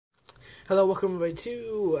Hello, welcome everybody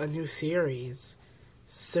to a new series,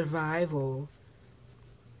 Survival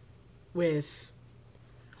with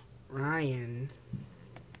Ryan.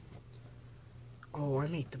 Oh, I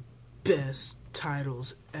make the best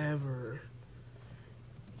titles ever.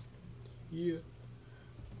 Yeah.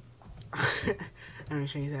 I'm gonna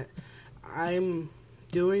change that. I'm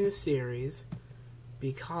doing the series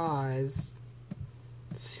because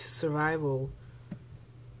survival.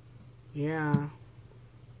 Yeah.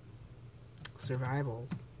 Survival.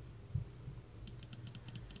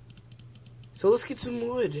 So let's get some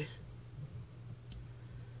wood.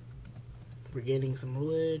 We're getting some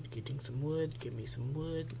wood, give me some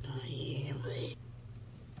wood. Oh, yeah.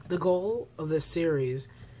 The goal of this series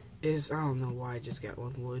is, I don't know why I just got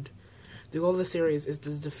one wood. The goal of the series is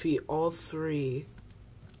to defeat all three,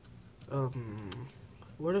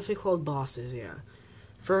 what are they called? Bosses, yeah.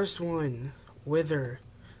 First one, Wither.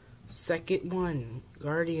 Second one,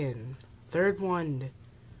 Guardian. Third one,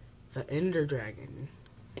 the Ender Dragon.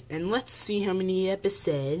 And let's see how many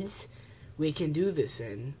episodes we can do this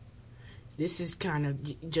in. This is kind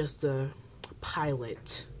of just a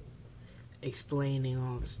pilot explaining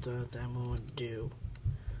all the stuff that I'm going to do.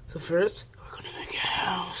 So first, we're going to make a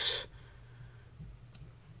house.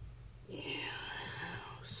 Yeah,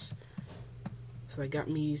 house. So I got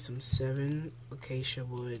me some 7 acacia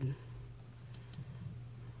wood.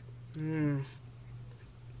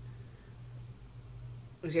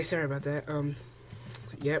 Okay, sorry about that.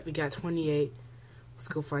 Yep, we got 28. Let's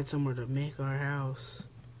go find somewhere to make our house.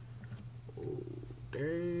 Oh,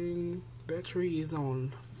 dang. That tree is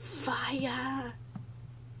on fire.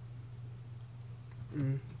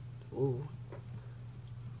 Oh.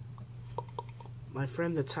 My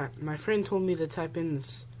friend told me to type in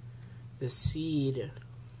the seed.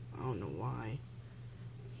 I don't know why.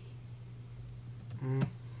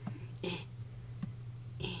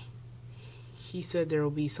 He said there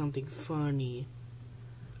will be something funny.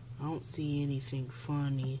 I don't see anything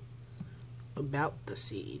funny about the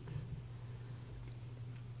seed.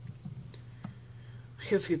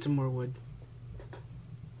 Let's get some more wood.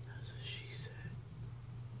 That's what she said.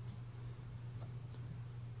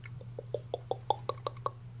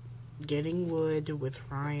 Getting wood with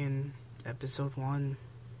Ryan, episode 1.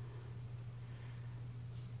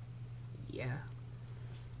 Yeah.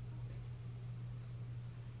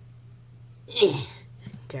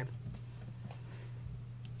 Okay.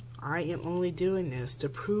 I am only doing this to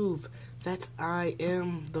prove that I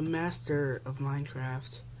am the master of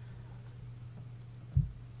Minecraft.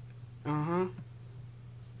 The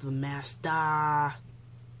master. I'm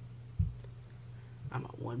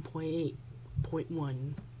at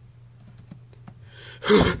 1.8.1.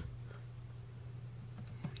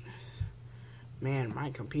 Man, my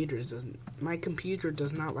computer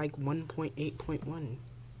does not like 1.8.1.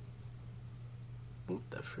 What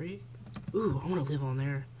the freak? Ooh, I want to live on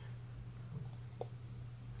there.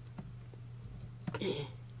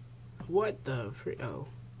 What the freak? Oh.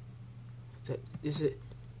 Is it?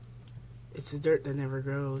 It's the dirt that never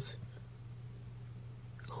grows.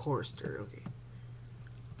 Coarse dirt, okay.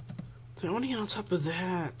 So I want to get on top of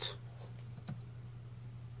that.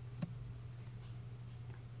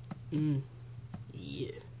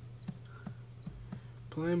 Yeah.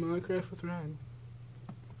 Playing Minecraft with Ryan.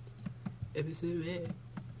 Episode 8.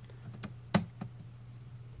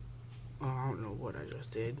 Oh, I don't know what I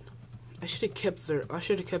just did. I should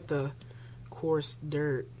have kept the coarse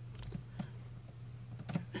dirt.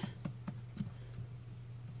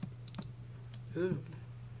 Ooh.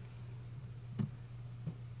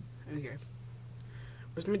 Okay.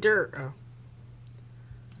 Where's my dirt? Oh.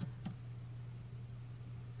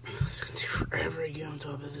 It's gonna take forever to get on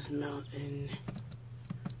top of this mountain.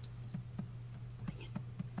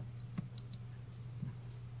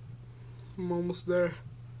 I'm almost there.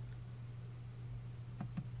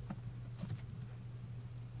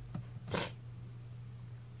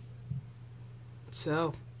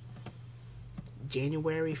 So,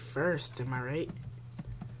 January 1st, am I right?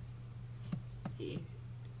 Yeah.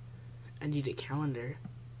 I need a calendar.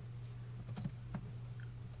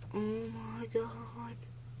 Oh my god.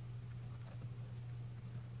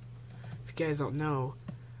 If you guys don't know,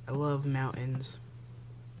 I love mountains.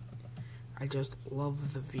 I just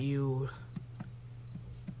love the view.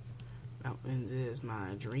 Mountains is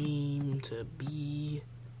my dream to be.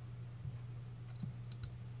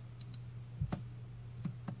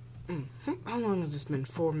 How long has this been?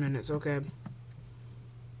 4 minutes, okay.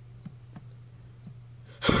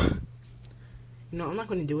 You know, I'm not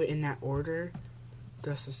going to do it in that order,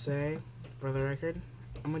 just to say, for the record.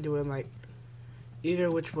 I'm going to do it like, either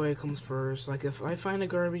which way comes first. Like, if I find a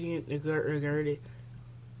guardian,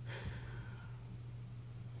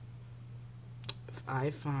 I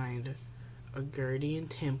find a Guardian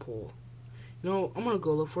Temple. You know, I'm gonna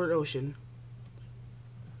go look for an ocean.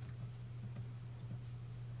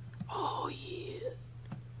 Oh, yeah.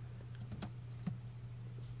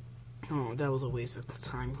 Oh, that was a waste of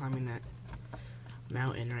time climbing that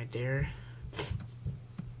mountain right there.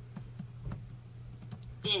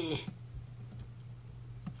 Eh.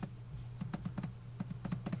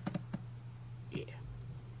 Yeah.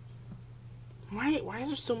 Why is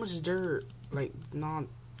there so much dirt? Like,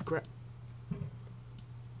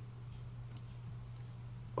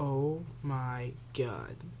 oh my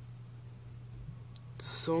god.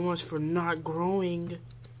 So much for not growing.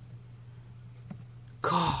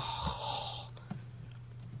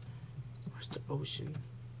 Where's the ocean?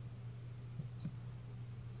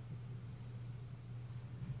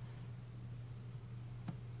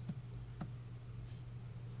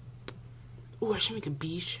 Oh, I should make a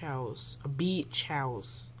beach house. A beach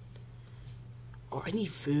house. Oh, I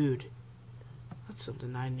need food. That's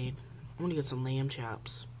something I need. I'm gonna get some lamb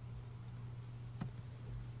chops.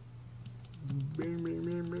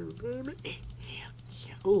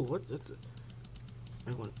 Oh, what the?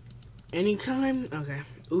 I want any kind. Okay.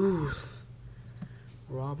 Ooh,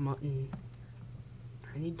 raw mutton.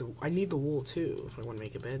 I need the wool too if I want to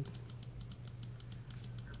make a bed.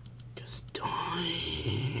 Just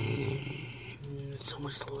dying. So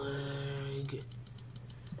much lag.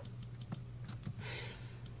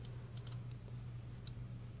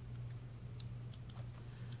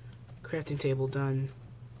 Crafting table done.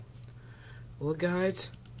 Well, guys.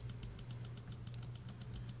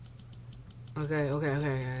 Okay. I'm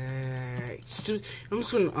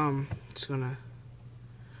just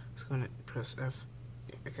gonna press F.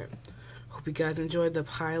 Okay. Hope you guys enjoyed the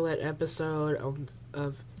pilot episode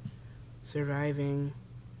of surviving,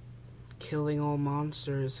 killing all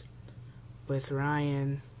monsters with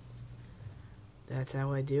Ryan. That's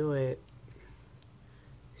how I do it.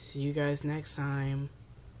 See you guys next time.